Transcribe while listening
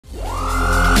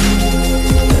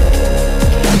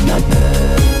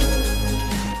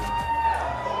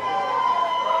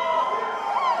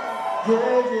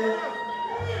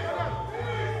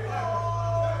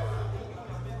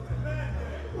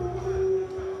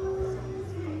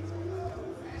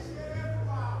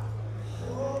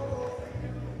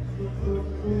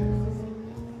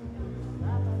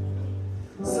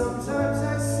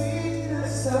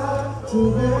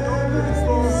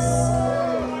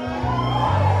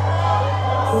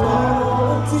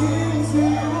things we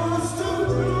used to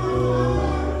do.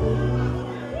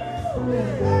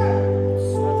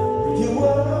 You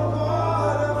were a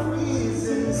part of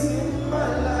reasons in my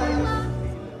life,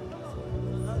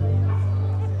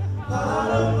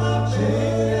 part of my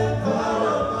pain and part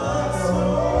of my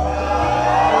soul.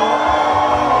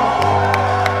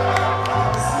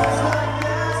 Seems like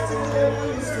yesterday we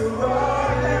used to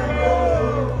rock and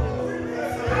roll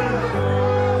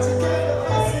together,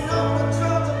 facing up the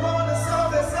drums upon the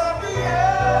surface of the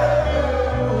air.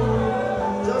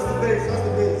 Just the bass, just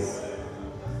the bass.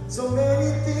 So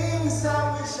many things I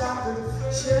wish I could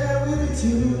share with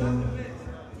you.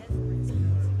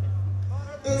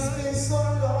 It's been so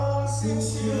long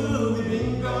since you've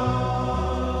been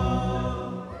gone.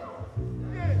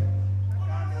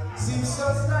 Seems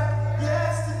just like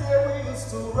yesterday we used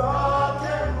to rock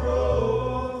and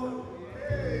roll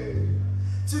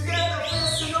together,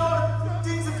 facing all the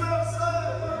things that close up.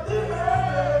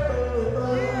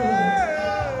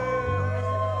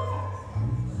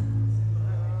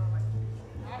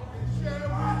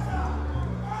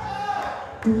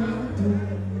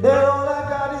 And all I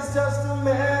got is just the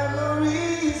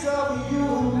memories of you.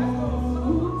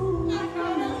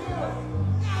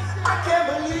 I can't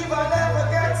believe I never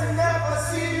get to never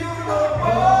see you no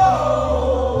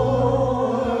more.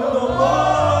 No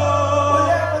more. We'll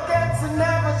never get to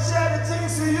never share the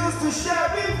things we used to share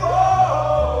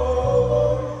before.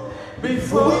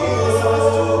 Before we used to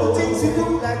do the things we do,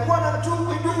 like one and two,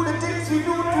 we do the things we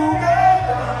do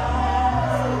together.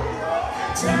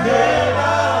 Together.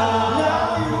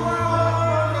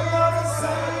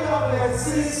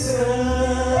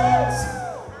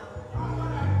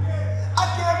 I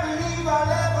can't believe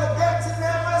I'll ever get to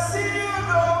never see you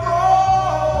no more.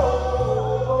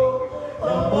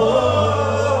 No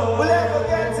more. We'll never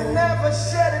get to never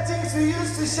share the things we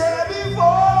used to share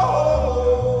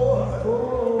before.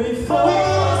 Before we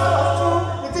used to do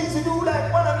the things we do, like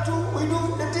one and two, we do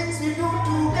the things we do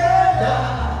together.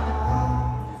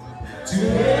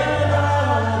 Together.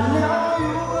 Now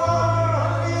you are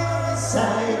on the other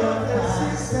side of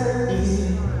existence.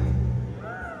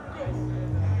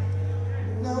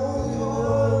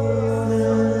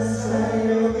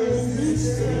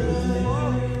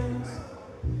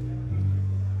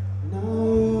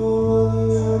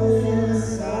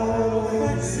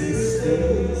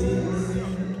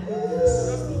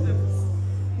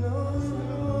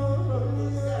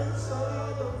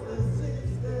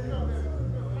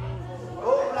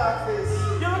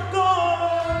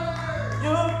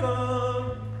 You're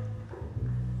gone.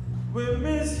 We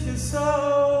miss you so,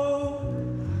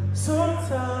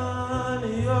 Sultan,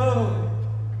 yo.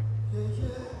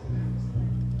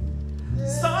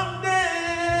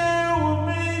 Someday we'll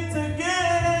meet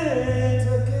again.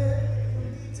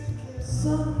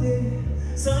 Someday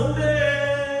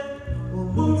we'll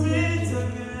meet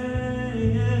again.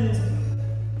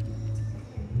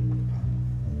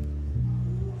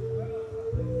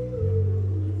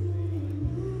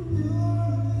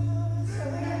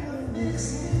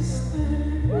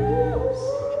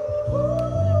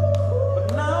 But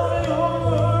now you're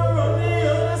on the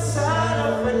other side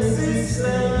of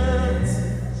existence.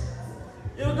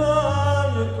 You're gone,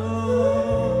 you're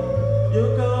gone,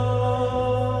 you're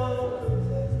gone.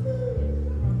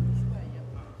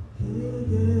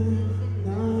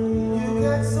 You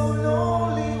get so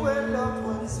lonely when loved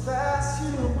ones pass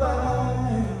you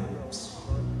by.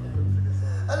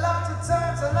 A lot of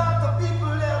times, a lot of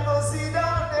people never sit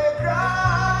down, they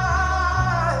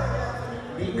cry.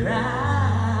 They cry.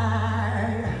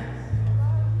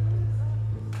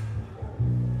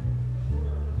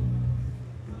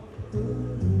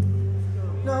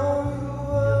 Now you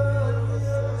are on the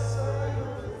other side of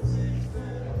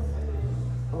existence.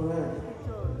 Alright.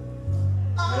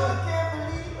 I can't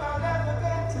believe I'll never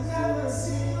get to never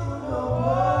see you no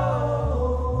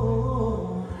more.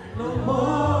 No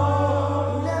more.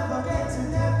 We'll never get to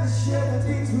never share the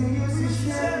things we used to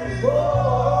share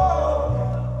before.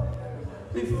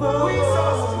 Before we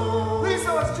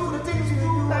saw us do the things we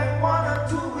do, like one and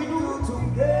two, we do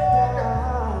together.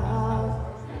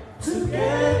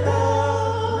 Together.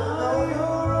 Now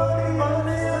you're on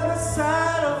the other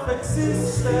side of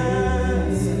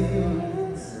existence.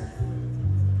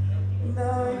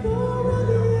 Now you're on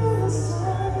the other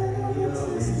side of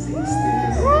existence.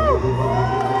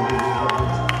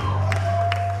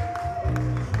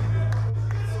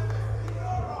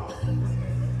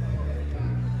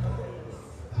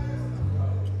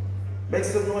 Make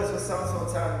some noise for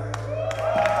Soundsultan, man.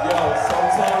 Yo,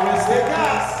 Sultan, rest in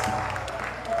peace.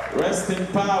 Rest in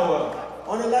power.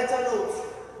 On a lighter note,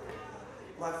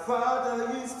 my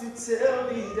father used to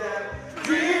tell me that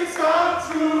dreams come true.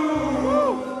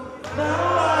 true.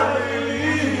 Now I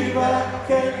believe I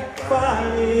can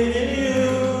find it in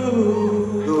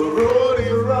you. The road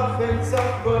is rough and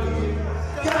tough, but you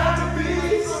got to be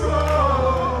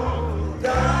strong.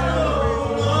 Gotta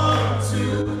hold on to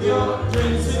your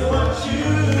dreams and what you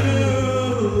do.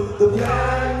 The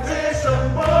plantation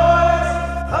boys,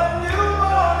 a new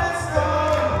morning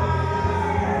star.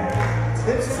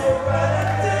 It's so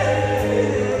bright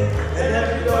day, and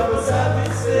every dog was happy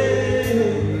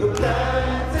saying. The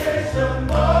plantation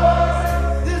boys,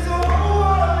 this whole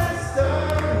world is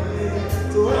turning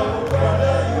to help a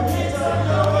brother you meet on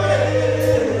your way.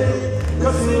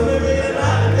 'Cause you live in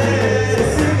a day,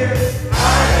 singing,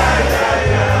 ay, ay,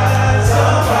 ay, ay.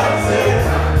 Somebody say,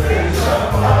 plantation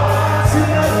boys.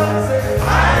 Sing along, say,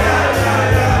 ay, ay,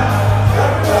 ay, ay.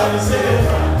 Everybody say,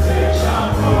 plantation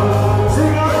boys.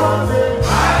 Sing along, say,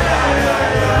 ay, ay,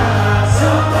 ay, ay.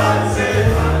 Somebody say,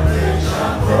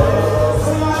 plantation boys.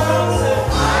 Sing along, say,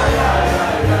 ay, ay,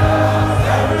 ay, ay.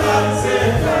 Everybody say,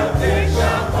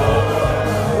 plantation boys.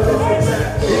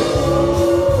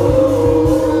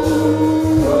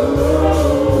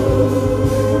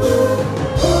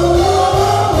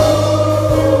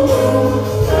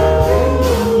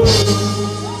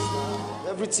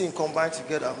 Everything combined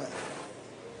together, man.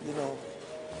 You know,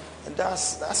 and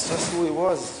that's just who he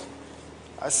was.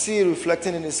 I see it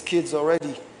reflecting in his kids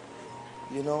already.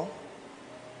 You know,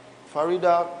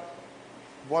 Farida,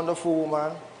 wonderful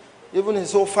woman. Even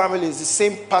his whole family is the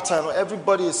same pattern.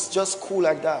 Everybody is just cool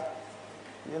like that.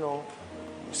 You know,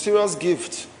 serious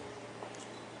gift.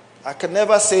 I can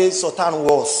never say Sultan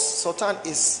was. Sultan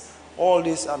is all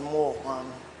this and more, man.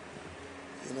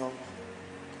 You know,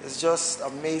 it's just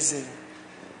amazing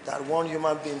that one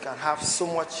human being can have so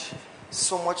much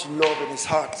love in his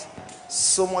heart,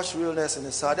 so much realness in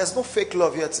his heart. There's no fake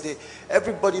love here today.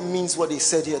 Everybody means what they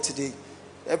said here today.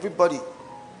 Everybody.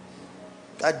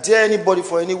 I dare anybody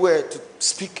for anywhere to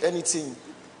speak anything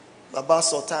about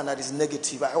Sultan that is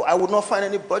negative. I would not find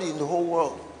anybody in the whole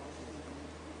world.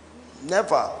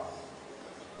 Never.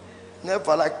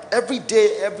 Never. Like every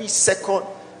day, every second,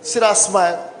 see that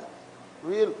smile.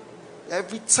 Real.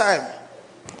 Every time.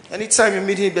 Anytime you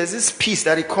meet him, there's this peace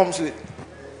that he comes with.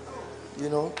 You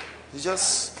know, it's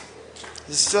just,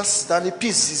 and the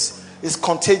peace is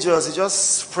contagious. It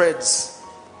just spreads.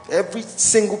 Every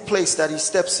single place that he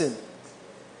steps in.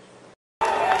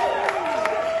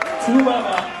 True,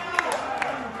 Mama.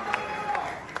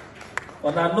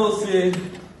 But I know, say,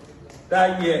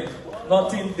 that year,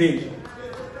 nothing did.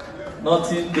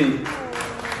 Nothing did.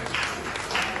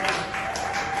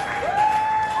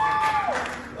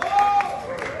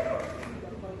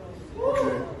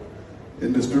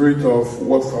 In the spirit of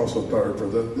what Soundsultan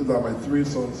represents, these are my three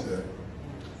sons here.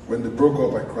 When they broke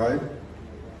up, I cried.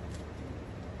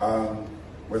 And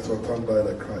when Sultan died,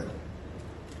 I cried.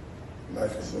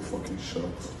 Life is so fucking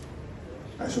short.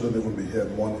 I shouldn't even be here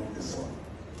mourning his son.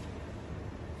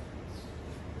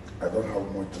 I don't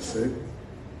have much to say.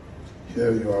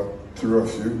 Here you are, three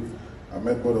of you. I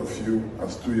met both of you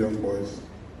as two young boys,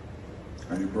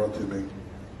 and you brought him in.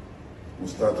 We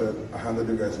started, I handed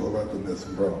you guys over to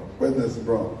Nelson Brown. Where's Nelson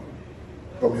Brown?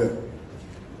 Come here.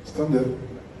 Stand there.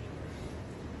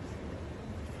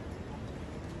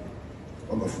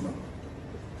 Enough now.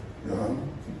 Your hand.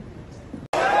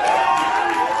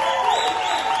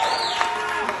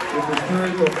 In the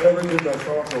spirit of everything that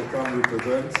Soundsultan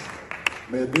represents,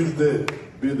 may this day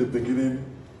be the beginning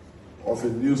of a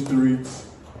new spirit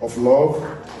of love,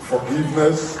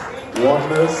 forgiveness,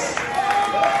 oneness,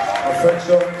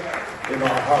 affection, in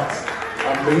our hearts.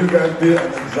 And may you guys be an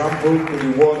example to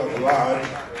the world at large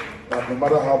that no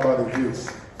matter how bad it is,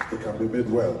 it can be made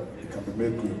well, it can be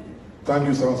made good. Thank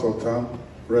you, Soundsultan.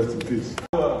 Rest in peace.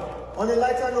 On a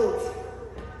lighter note,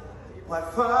 my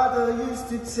father used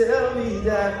to tell me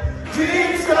that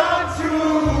dreams come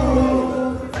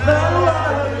true. Now I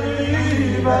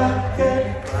believe I can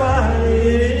find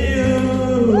it in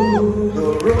you. The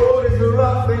road is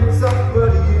rough and tough,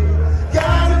 but you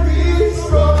gotta be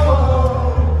strong.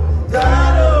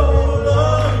 Gotta hold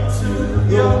on to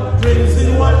your dreams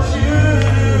and what you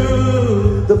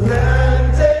do. The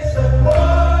plantation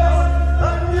boys,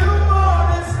 a new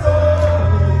morning star.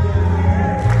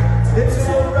 It's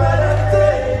so bright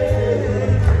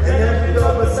day, and every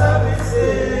dog was happy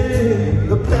saying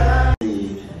the plan.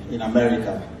 In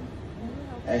America,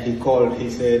 and he called, he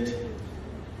said,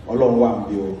 Olong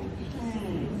Wambio.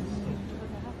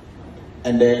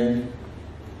 And then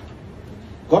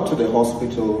got to the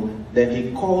hospital. Then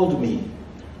he called me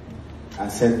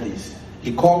and said this.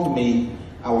 He called me,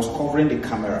 I was covering the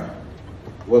camera.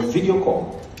 It was video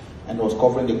call, and I was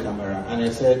covering the camera. And I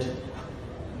said,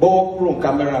 Bo on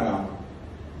camera now.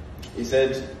 He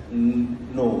said,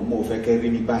 no, more carry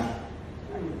me by.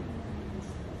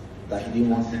 That he didn't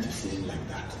want me to see it like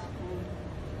that.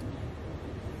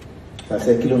 So I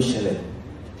said, Kilo Shele.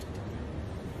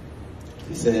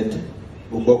 He said,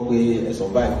 Ubokwe, I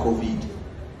survived COVID.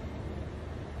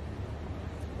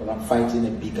 But I'm fighting a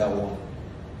bigger one.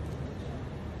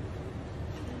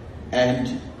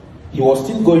 And he was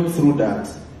still going through that.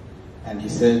 And he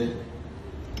said,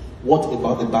 what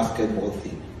about the basketball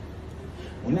thing?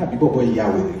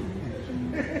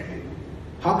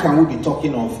 How can we be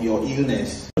talking of your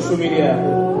illness? Social media.